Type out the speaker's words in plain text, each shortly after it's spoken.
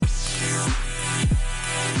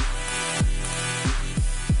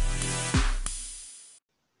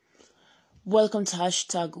Welcome to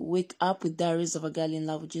hashtag Wake Up with Diaries of a Girl in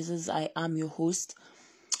Love with Jesus. I am your host,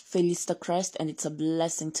 Felista Christ, and it's a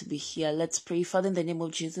blessing to be here. Let's pray. Father, in the name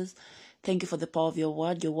of Jesus, thank you for the power of your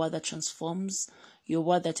word that transforms, your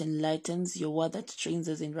word that enlightens, your word that trains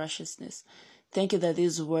us in righteousness. Thank you that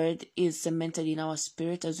this word is cemented in our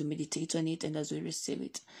spirit as we meditate on it and as we receive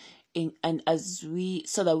it,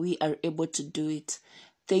 so that we are able to do it.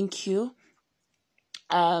 Thank you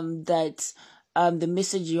that the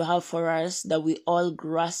message you have for us, that we all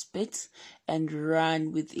grasp it and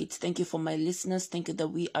run with it. Thank you for my listeners. Thank you that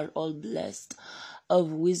we are all blessed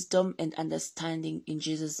of wisdom and understanding in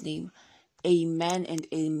Jesus' name. Amen and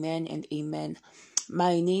amen and amen.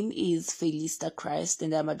 My name is Felista Christ,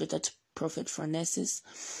 and I'm a daughter to Prophet Phronesis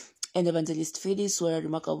and Evangelist Phyllis, who are a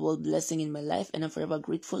remarkable blessing in my life, and I'm forever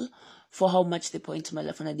grateful for how much they pour into my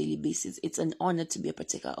life on a daily basis. It's an honor to be a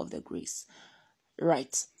partaker of their grace.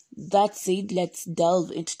 Right. That said, let's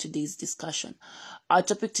delve into today's discussion. Our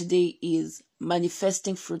topic today is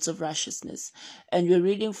manifesting fruits of righteousness, and we're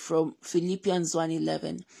reading from Philippians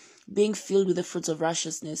 1:11, being filled with the fruits of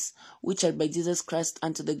righteousness, which are by Jesus Christ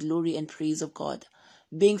unto the glory and praise of God.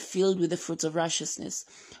 Being filled with the fruits of righteousness,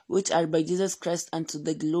 which are by Jesus Christ unto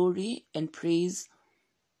the glory and praise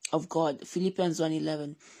of God. Philippians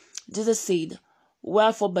 1:11. Jesus said,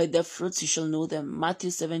 "Wherefore by their fruits you shall know them."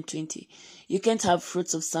 Matthew 7:20. You can't have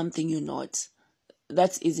fruits of something you're not.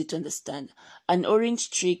 That's easy to understand. An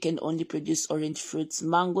orange tree can only produce orange fruits.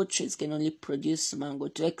 Mango trees can only produce mango.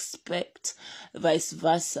 To expect vice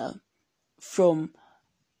versa from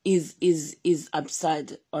is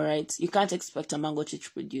absurd. All right, you can't expect a mango tree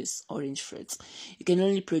to produce orange fruits. You can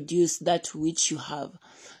only produce that which you have.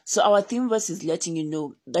 So our theme verse is letting you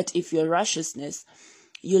know that if you're righteousness,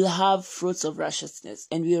 you'll have fruits of righteousness,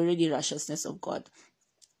 and we're already righteousness of God.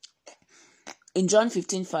 In John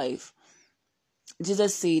 15:5,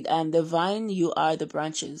 Jesus said, "I am the vine, you are the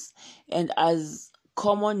branches. And as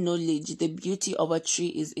common knowledge, the beauty of a tree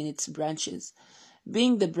is in its branches."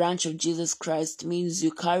 Being the branch of Jesus Christ means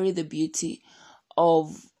you carry the beauty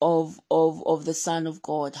of the Son of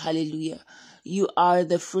God. Hallelujah. You are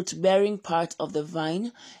the fruit-bearing part of the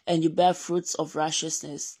vine, and you bear fruits of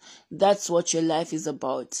righteousness. That's what your life is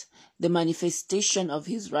about. The manifestation of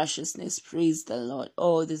his righteousness. Praise the Lord.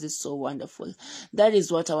 Oh, this is so wonderful. That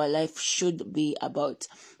is what our life should be about.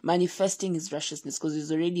 Manifesting his righteousness, because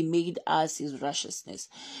he's already made us his righteousness.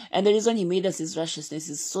 And the reason he made us his righteousness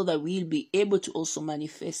is so that we'll be able to also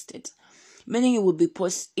manifest it. Meaning it would be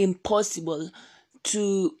impossible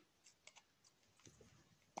to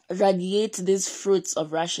radiate these fruits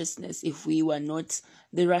of righteousness if we were not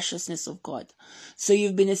the righteousness of God. So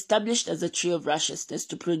you've been established as a tree of righteousness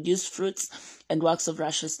to produce fruits and works of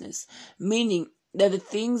righteousness, meaning that the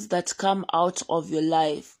things that come out of your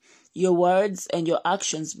life, your words and your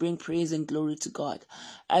actions, bring praise and glory to God.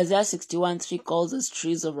 Isaiah 61:3 calls us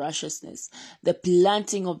trees of righteousness, the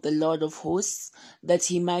planting of the Lord of hosts, that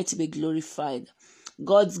he might be glorified.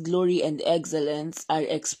 God's glory and excellence are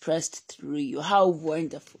expressed through you. How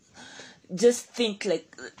wonderful. Just think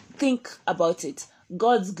about it.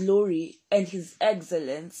 God's glory and his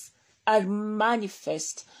excellence are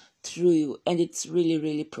manifest through you, and it's really,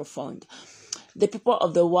 really profound. The people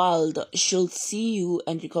of the world should see you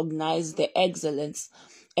and recognize the excellence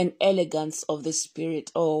and elegance of the Spirit.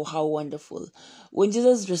 Oh, how wonderful. When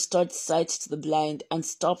Jesus restored sight to the blind,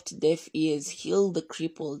 unstopped deaf ears, healed the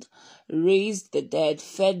crippled, raised the dead,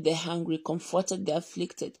 fed the hungry, comforted the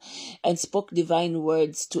afflicted, and spoke divine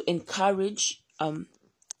words to encourage, and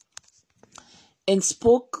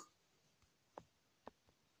spoke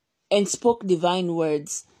divine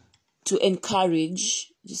words to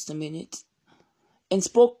encourage, and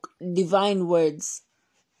spoke divine words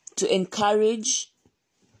to encourage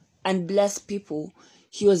and bless people.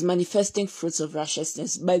 He was manifesting fruits of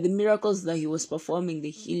righteousness by the miracles that he was performing,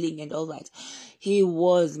 the healing and all that. He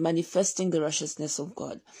was manifesting the righteousness of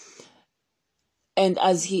God. And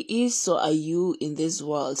as he is, so are you in this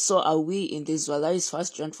world. So are we in this world. That is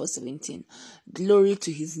 1 John 4:17. Glory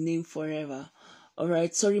to his name forever. All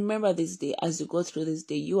right. So remember this day, as you go through this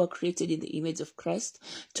day, you are created in the image of Christ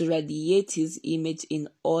to radiate his image in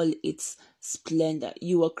all its splendor.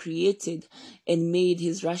 You are created and made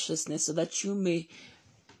his righteousness so that you may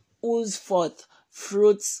ooze forth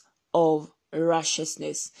fruits of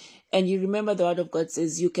righteousness. And you remember the word of God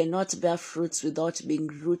says you cannot bear fruits without being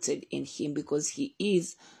rooted in him, because he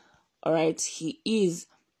is, all right, he is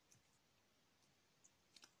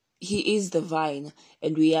the vine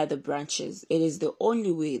and we are the branches. It is the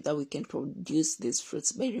only way that we can produce these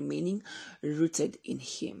fruits, by remaining rooted in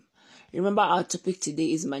him. Remember, our topic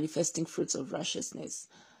today is manifesting fruits of righteousness.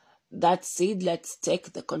 That said, let's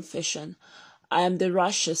take the confession. I am the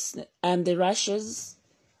righteous. I am the righteous.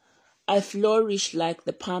 I flourish like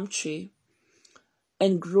the palm tree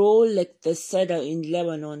and grow like the cedar in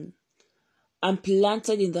Lebanon. I'm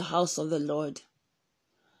planted in the house of the Lord,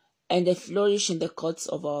 and I flourish in the courts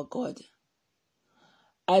of our God.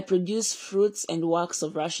 I produce fruits and works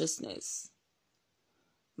of righteousness.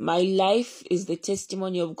 My life is the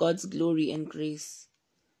testimony of God's glory and grace.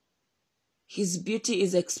 His beauty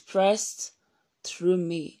is expressed through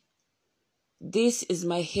me. This is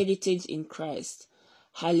my heritage in Christ.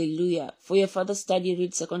 Hallelujah. For your further study,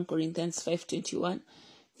 read 2 Corinthians 5:21,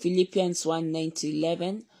 Philippians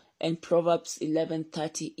 1:9-11, and Proverbs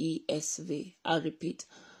 11:30 ESV. I'll repeat.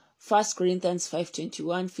 1 Corinthians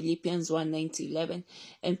 5:21, Philippians 1:9-11,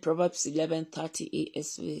 and Proverbs 11:30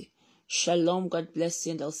 ESV. Shalom, God bless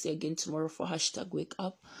you, and I'll see you again tomorrow for #Wake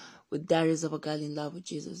Up with Diaries of a Girl in Love with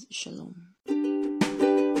Jesus. Shalom.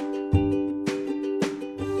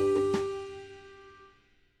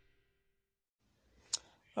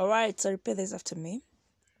 All right, so repeat this after me.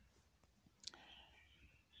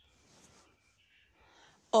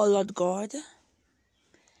 Oh Lord God,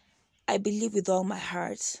 I believe with all my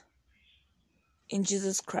heart in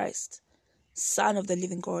Jesus Christ, Son of the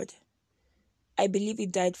living God. I believe He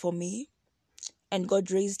died for me and God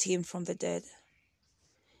raised Him from the dead.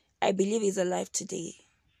 I believe He's alive today.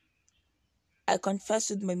 I confess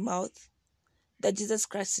with my mouth that Jesus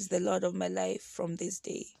Christ is the Lord of my life from this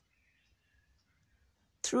day.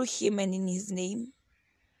 Through Him and in His name,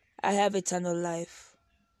 I have eternal life.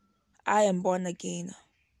 I am born again.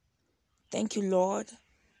 Thank you, Lord,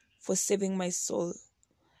 for saving my soul.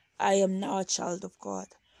 I am now a child of God.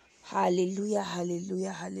 Hallelujah,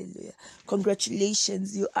 hallelujah, hallelujah.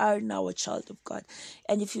 Congratulations, you are now a child of God.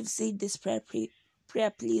 And if you've said this prayer,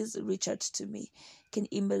 please reach out to me. You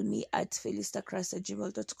can email me at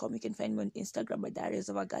felistachrist@gmail.com. You can find me on Instagram at Diaries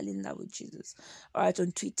of a Girl in Love with Jesus. Or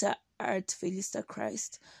on Twitter at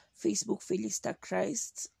felistachrist, Facebook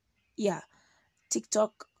felistachrist. Yeah,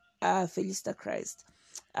 TikTok felistachrist.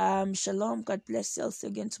 Shalom. God bless you. I'll see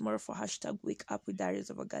you again tomorrow for #Wake Up with Diaries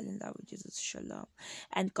of a Girl in Love with Jesus. Shalom.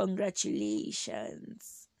 And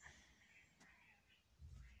congratulations.